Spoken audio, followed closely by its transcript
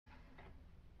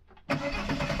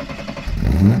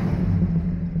In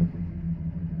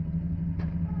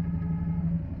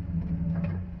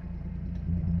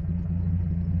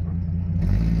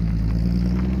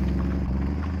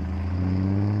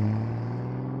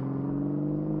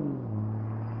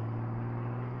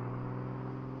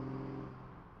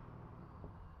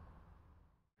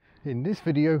this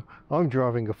video, I'm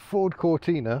driving a Ford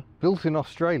Cortina built in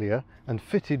Australia and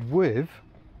fitted with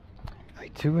a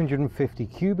 250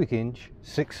 cubic inch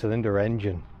 6-cylinder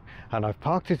engine. And I've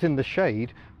parked it in the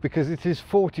shade because it is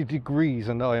 40 degrees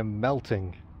and I am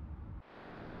melting.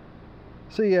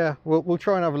 So yeah, we'll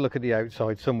try and have a look at the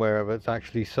outside somewhere where it's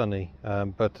actually sunny.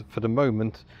 But for the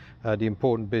moment, the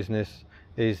important business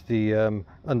is the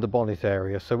under bonnet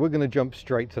area. So we're going to jump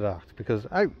straight to that because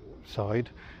outside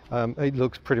it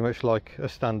looks pretty much like a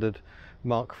standard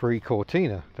Mk3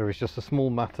 Cortina. There is just a small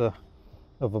matter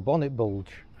of a bonnet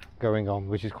bulge going on,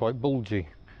 which is quite bulgy.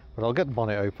 But I'll get the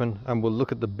bonnet open and we'll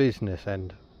look at the business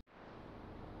end.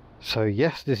 So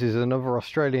yes, this is another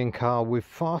Australian car with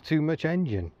far too much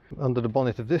engine. Under the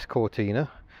bonnet of this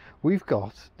Cortina, we've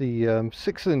got the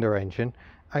 6-cylinder engine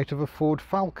out of a Ford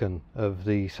Falcon of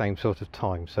the same sort of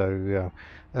time, so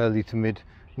early to mid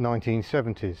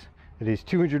 1970s. It is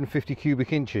 250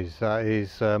 cubic inches, that is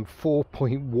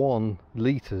 4.1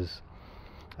 litres,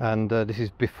 and this is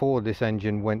before this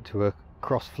engine went to a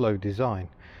cross-flow design.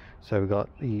 So we've got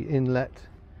the inlet,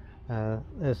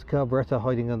 there's the carburettor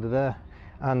hiding under there,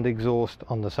 and exhaust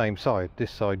on the same side. This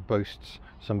side boasts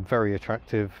some very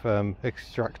attractive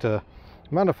extractor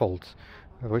manifolds,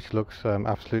 which looks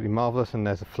absolutely marvellous, and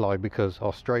there's a fly because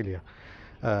Australia.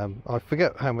 I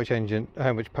forget how much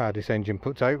power this engine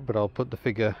puts out, but I'll put the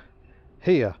figure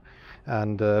here,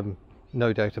 and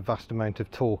no doubt a vast amount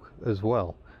of torque as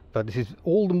well. But this is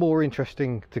all the more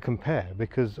interesting to compare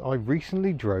because I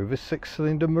recently drove a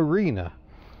 6-cylinder Marina.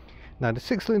 Now the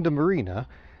 6-cylinder Marina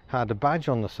had a badge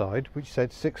on the side which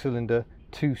said 6-cylinder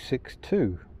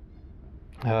 262,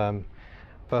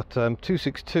 but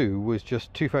 262 was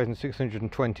just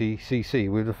 2620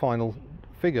 cc with the final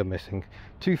figure missing.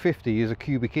 250 is a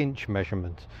cubic inch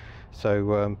measurement.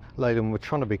 So Leyland were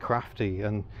trying to be crafty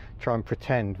and try and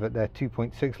pretend that their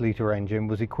 2.6 litre engine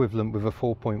was equivalent with a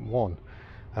 4.1.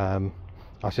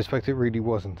 I suspect it really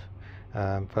wasn't.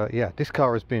 But yeah, this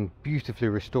car has been beautifully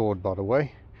restored, by the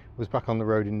way. It was back on the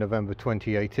road in November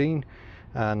 2018,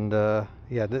 and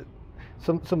yeah,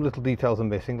 some little details are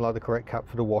missing, like the correct cap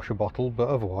for the washer bottle, but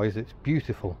otherwise it's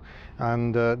beautiful.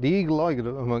 And the eagle-eyed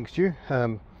amongst you,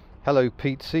 hello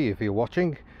Pete C if you're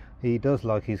watching, he does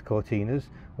like his Cortinas,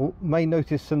 may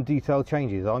notice some detail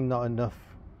changes. I'm not enough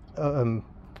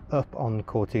up on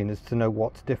Cortinas to know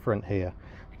what's different here,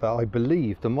 but I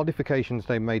believe the modifications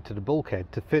they made to the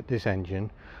bulkhead to fit this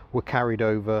engine were carried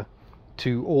over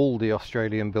to all the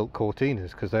Australian built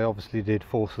Cortinas, because they obviously did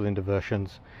 4-cylinder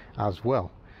versions as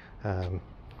well.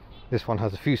 This one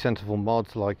has a few sensible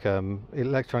mods like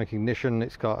electronic ignition.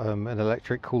 It's got an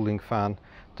electric cooling fan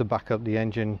to back up the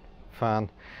engine fan,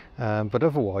 but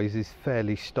otherwise is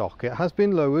fairly stock. It has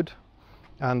been lowered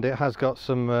and it has got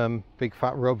some big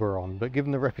fat rubber on, but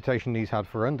given the reputation these had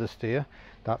for understeer,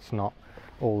 that's not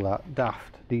all that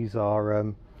daft. These are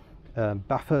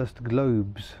Bathurst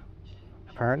Globes,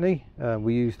 apparently.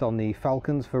 We used on the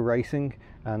Falcons for racing,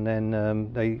 and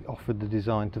then they offered the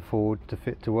design to Ford to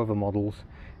fit to other models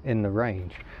in the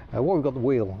range. What we've got the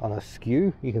wheel on a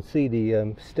skew, you can see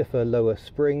the stiffer lower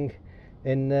spring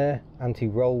in there,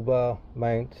 anti-roll bar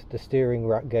mount, the steering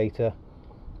rack gaiter,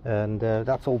 and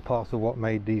that's all part of what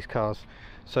made these cars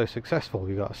so successful.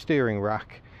 You've got a steering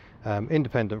rack,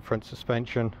 independent front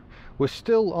suspension. We're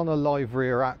still on a live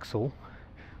rear axle,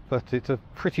 but it's a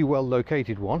pretty well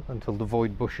located one until the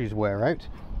void bushes wear out.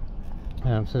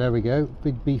 So there we go,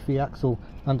 big beefy axle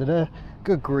under there.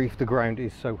 Good grief, the ground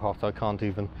is so hot I can't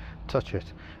even touch it.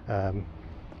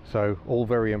 So all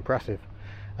very impressive.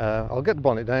 I'll get the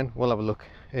bonnet down, we'll have a look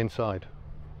inside.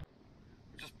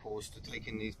 Just paused to take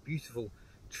in these beautiful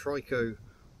Trico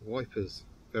wipers,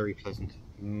 very pleasant.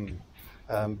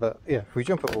 But yeah, if we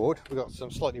jump aboard, we've got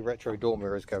some slightly retro door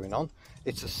mirrors going on.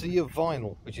 It's a sea of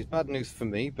vinyl, which is bad news for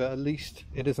me, but at least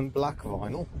it isn't black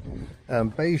vinyl.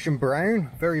 Beige and brown,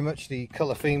 very much the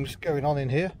colour themes going on in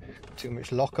here. Too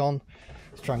much lock on,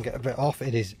 let's try and get a bit off.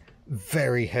 It is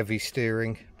very heavy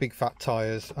steering, big fat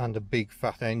tyres and a big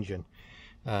fat engine.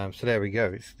 So there we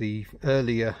go, it's the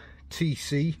earlier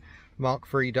TC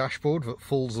Mk3 dashboard that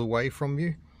falls away from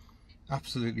you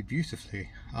absolutely beautifully,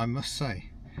 I must say.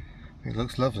 It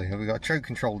looks lovely. We've got choke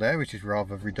control there, which is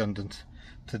rather redundant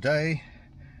today.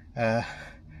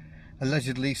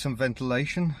 Allegedly some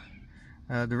ventilation.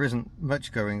 There isn't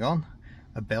much going on.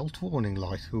 A belt warning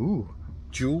light. Ooh,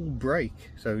 dual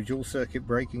brake, so dual circuit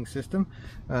braking system,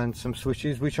 and some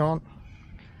switches which aren't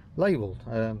labelled.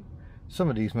 Some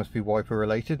of these must be wiper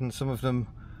related and some of them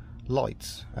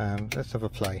lights. Let's have a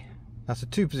play. That's a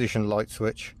 2-position light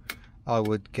switch. I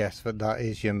would guess that that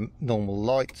is your normal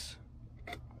lights.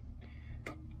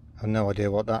 I've no idea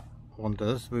what that one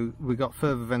does. We got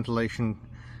further ventilation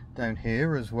down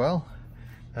here as well.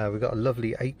 We've got a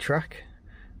lovely 8-track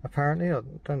apparently. I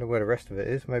don't know where the rest of it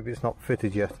is, maybe it's not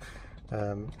fitted yet.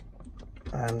 And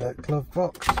a glove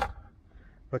box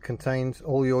that contains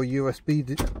all your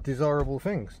USB desirable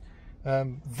things.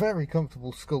 Very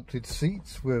comfortable sculpted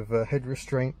seats with head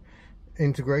restraint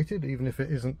integrated, even if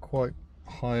it isn't quite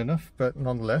high enough, but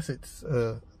nonetheless it's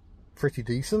pretty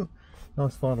decent.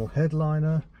 Nice vinyl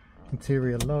headliner,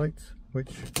 interior lights which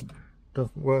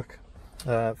doesn't work.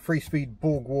 3-speed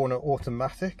Borg Warner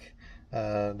automatic.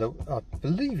 I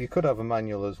believe you could have a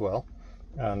manual as well,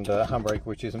 and a handbrake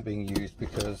which isn't being used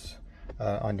because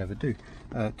I never do.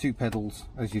 2 pedals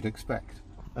as you'd expect.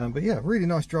 But yeah, really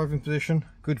nice driving position,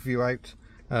 good view out.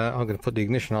 I'm going to put the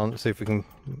ignition on to see if we can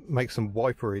make some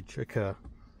wiperage occur.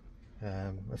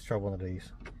 Let's try one of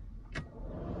these.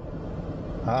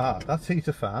 Ah, that's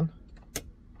heater fan.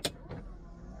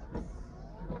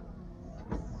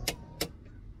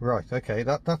 Right, okay,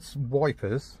 that's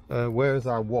wipers. Where is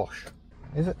our wash?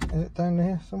 Is it down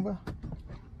here somewhere?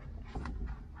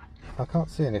 I can't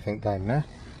see anything down there.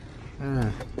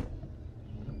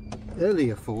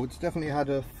 Earlier Fords definitely had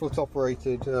a foot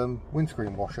operated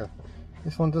windscreen washer.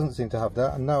 This one doesn't seem to have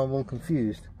that, and now I'm all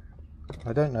confused.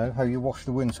 I don't know how you wash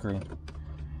the windscreen.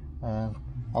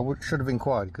 Should have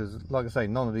inquired, because like I say,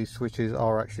 none of these switches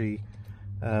are actually,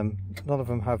 none of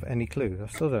them have any clue. I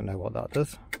still don't know what that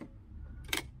does.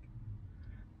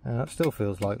 That still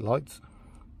feels like lights.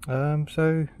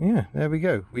 So yeah, there we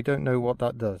go. We don't know what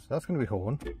that does. That's going to be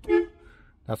horn.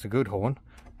 That's a good horn.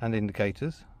 And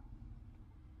indicators.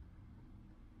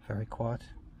 Very quiet.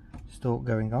 Stalk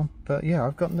going on. But yeah,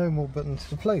 I've got no more buttons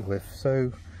to play with.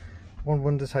 So one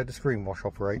wonders how the screen wash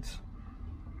operates.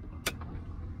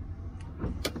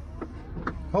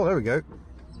 Oh, there we go.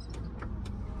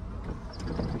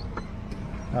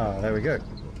 Ah, there we go.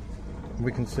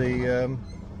 We can see,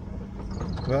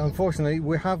 well, unfortunately,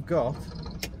 we have got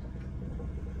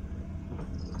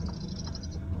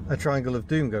a triangle of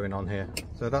doom going on here.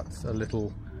 So that's a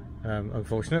little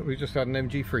unfortunate. We just had an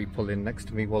MG3 pull in next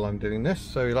to me while I'm doing this.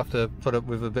 So you'll have to put up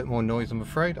with a bit more noise, I'm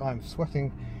afraid. I'm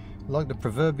sweating like the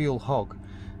proverbial hog.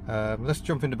 Let's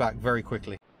jump in the back very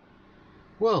quickly.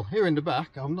 Well, here in the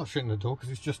back, I'm not shutting the door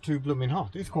because it's just too blooming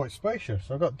hot. It's quite spacious.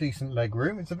 I've got decent leg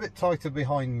room. It's a bit tighter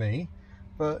behind me,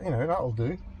 but you know, that'll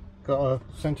do. Got a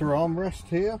centre armrest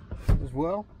here as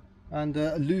well, and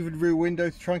a louvered rear window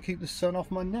to try and keep the sun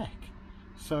off my neck.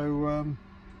 So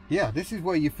yeah, this is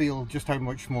where you feel just how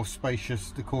much more spacious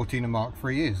the Cortina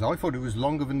Mk3 is. I thought it was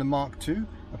longer than the Mark II.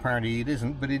 Apparently it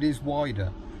isn't, but it is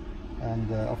wider,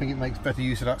 and I think it makes better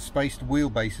use of that space. The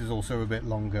wheelbase is also a bit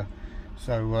longer,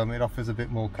 so it offers a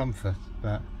bit more comfort.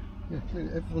 But yeah,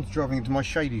 everyone's driving into my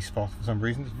shady spot for some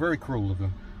reason. It's very cruel of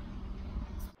them.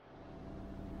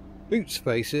 Boot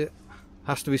space, it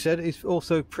has to be said, is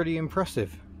also pretty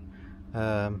impressive.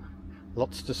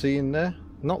 Lots to see in there.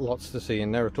 Not lots to see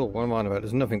in there at all. What am I on about?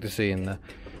 There's nothing to see in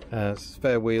there.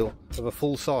 Spare wheel of a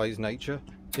full-size nature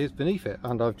is beneath it,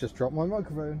 and I've just dropped my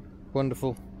microphone.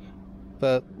 Wonderful.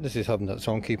 But this is hub nut,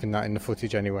 so I'm keeping that in the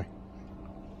footage anyway.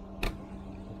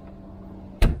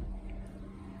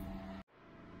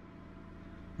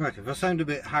 Right, if I sound a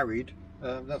bit harried,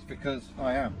 that's because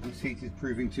I am. This heat is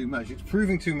proving too much. It's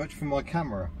proving too much for my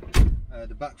camera.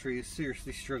 The battery is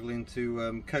seriously struggling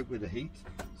to cope with the heat,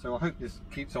 so I hope this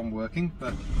keeps on working.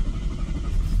 But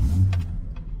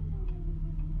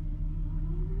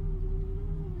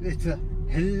it's a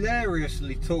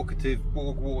hilariously talkative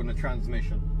Borg Warner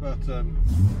transmission, but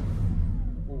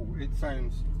oh, it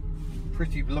sounds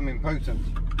pretty blooming potent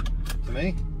to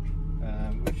me.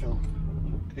 We shall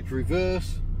hit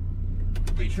reverse.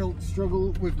 We shall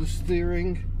struggle with the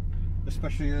steering,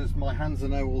 especially as my hands are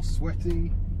now all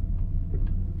sweaty.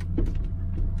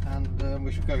 And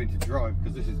we should go into drive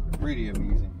because this is really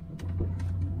amusing.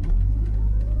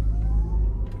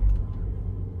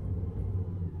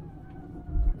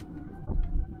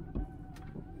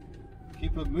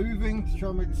 Keep it moving to try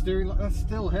and make the steering like that's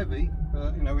still heavy,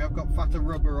 but you know, we have got fatter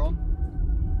rubber on.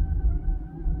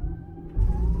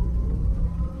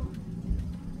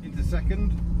 Into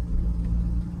second,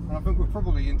 and I think we're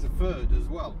probably into third as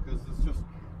well, because there's just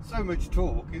so much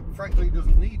torque, it frankly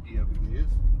doesn't need the other gears.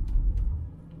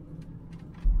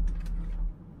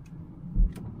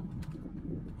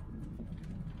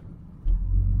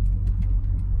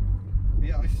 The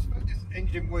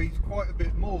engine weighs quite a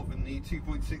bit more than the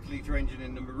 2.6-litre engine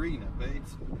in the Marina, but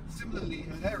it's similarly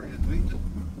hilarious.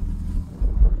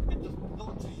 It just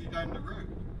launches you down the road.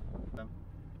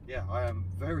 Yeah, I am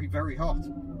very, very hot.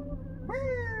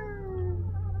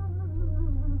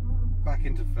 Back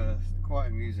into first, quite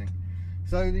amusing.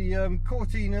 So the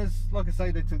Cortinas, like I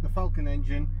say, they took the Falcon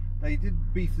engine. They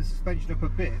did beef the suspension up a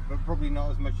bit, but probably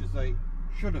not as much as they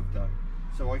should have done.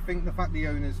 So I think the fact the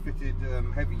owners fitted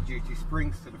heavy duty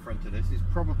springs to the front of this is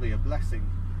probably a blessing,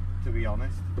 to be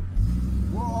honest.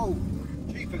 Whoa,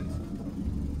 jeepers.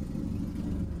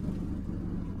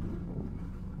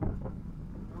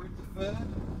 We're into third.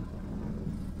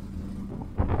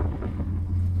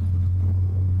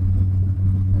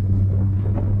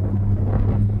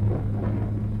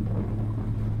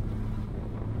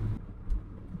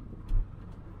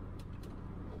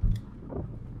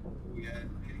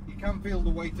 You can feel the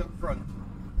weight up front.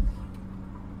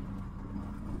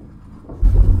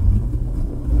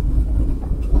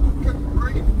 Good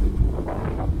grief!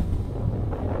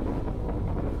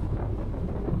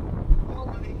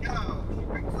 Holy cow! She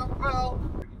picks up well.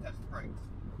 Test the brakes.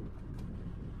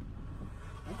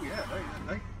 Oh yeah,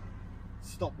 they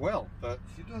stop well, but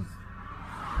she does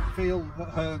feel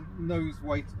her nose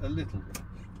weight a little bit.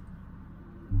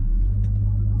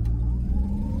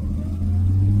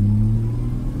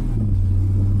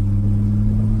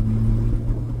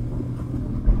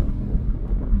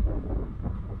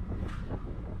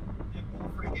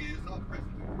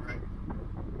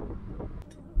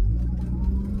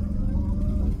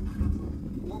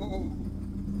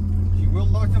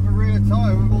 Light up a rear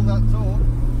tyre with all that torque.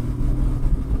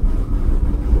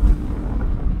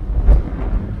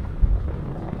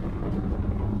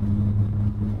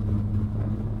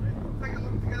 Take a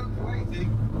look to get up to 80.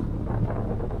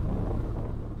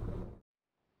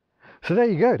 So there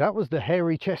you go, that was the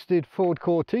hairy chested Ford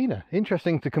Cortina.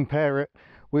 Interesting to compare it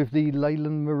with the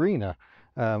Leyland Marina.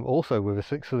 Also with a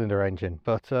 6-cylinder engine,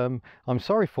 but I'm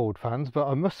sorry Ford fans, but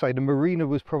I must say the Marina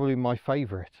was probably my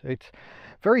favourite. It's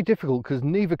very difficult because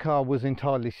neither car was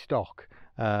entirely stock,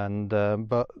 and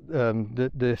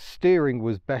the steering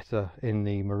was better in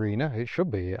the Marina. It should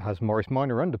be. It has Morris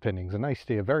Minor underpinnings and they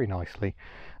steer very nicely,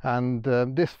 and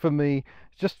this for me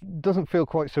just doesn't feel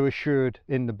quite so assured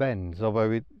in the bends,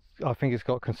 although I think it's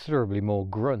got considerably more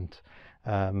grunt.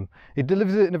 It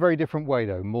delivers it in a very different way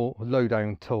though, more low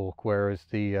down torque, whereas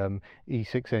the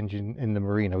E6 engine in the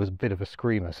Marina was a bit of a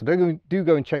screamer. So do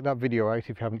go and check that video out if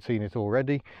you haven't seen it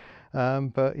already.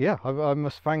 But yeah, I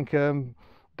must thank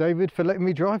David for letting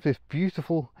me drive this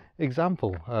beautiful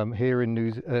example here in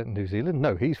New Zealand.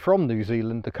 No, he's from New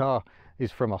Zealand, the car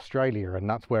is from Australia, and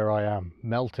that's where I am,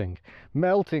 melting,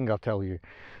 I tell you.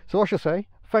 So I shall say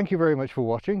thank you very much for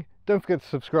watching. Don't forget to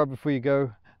subscribe before you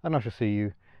go, and I shall see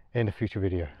you in a future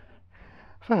video.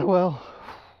 Farewell.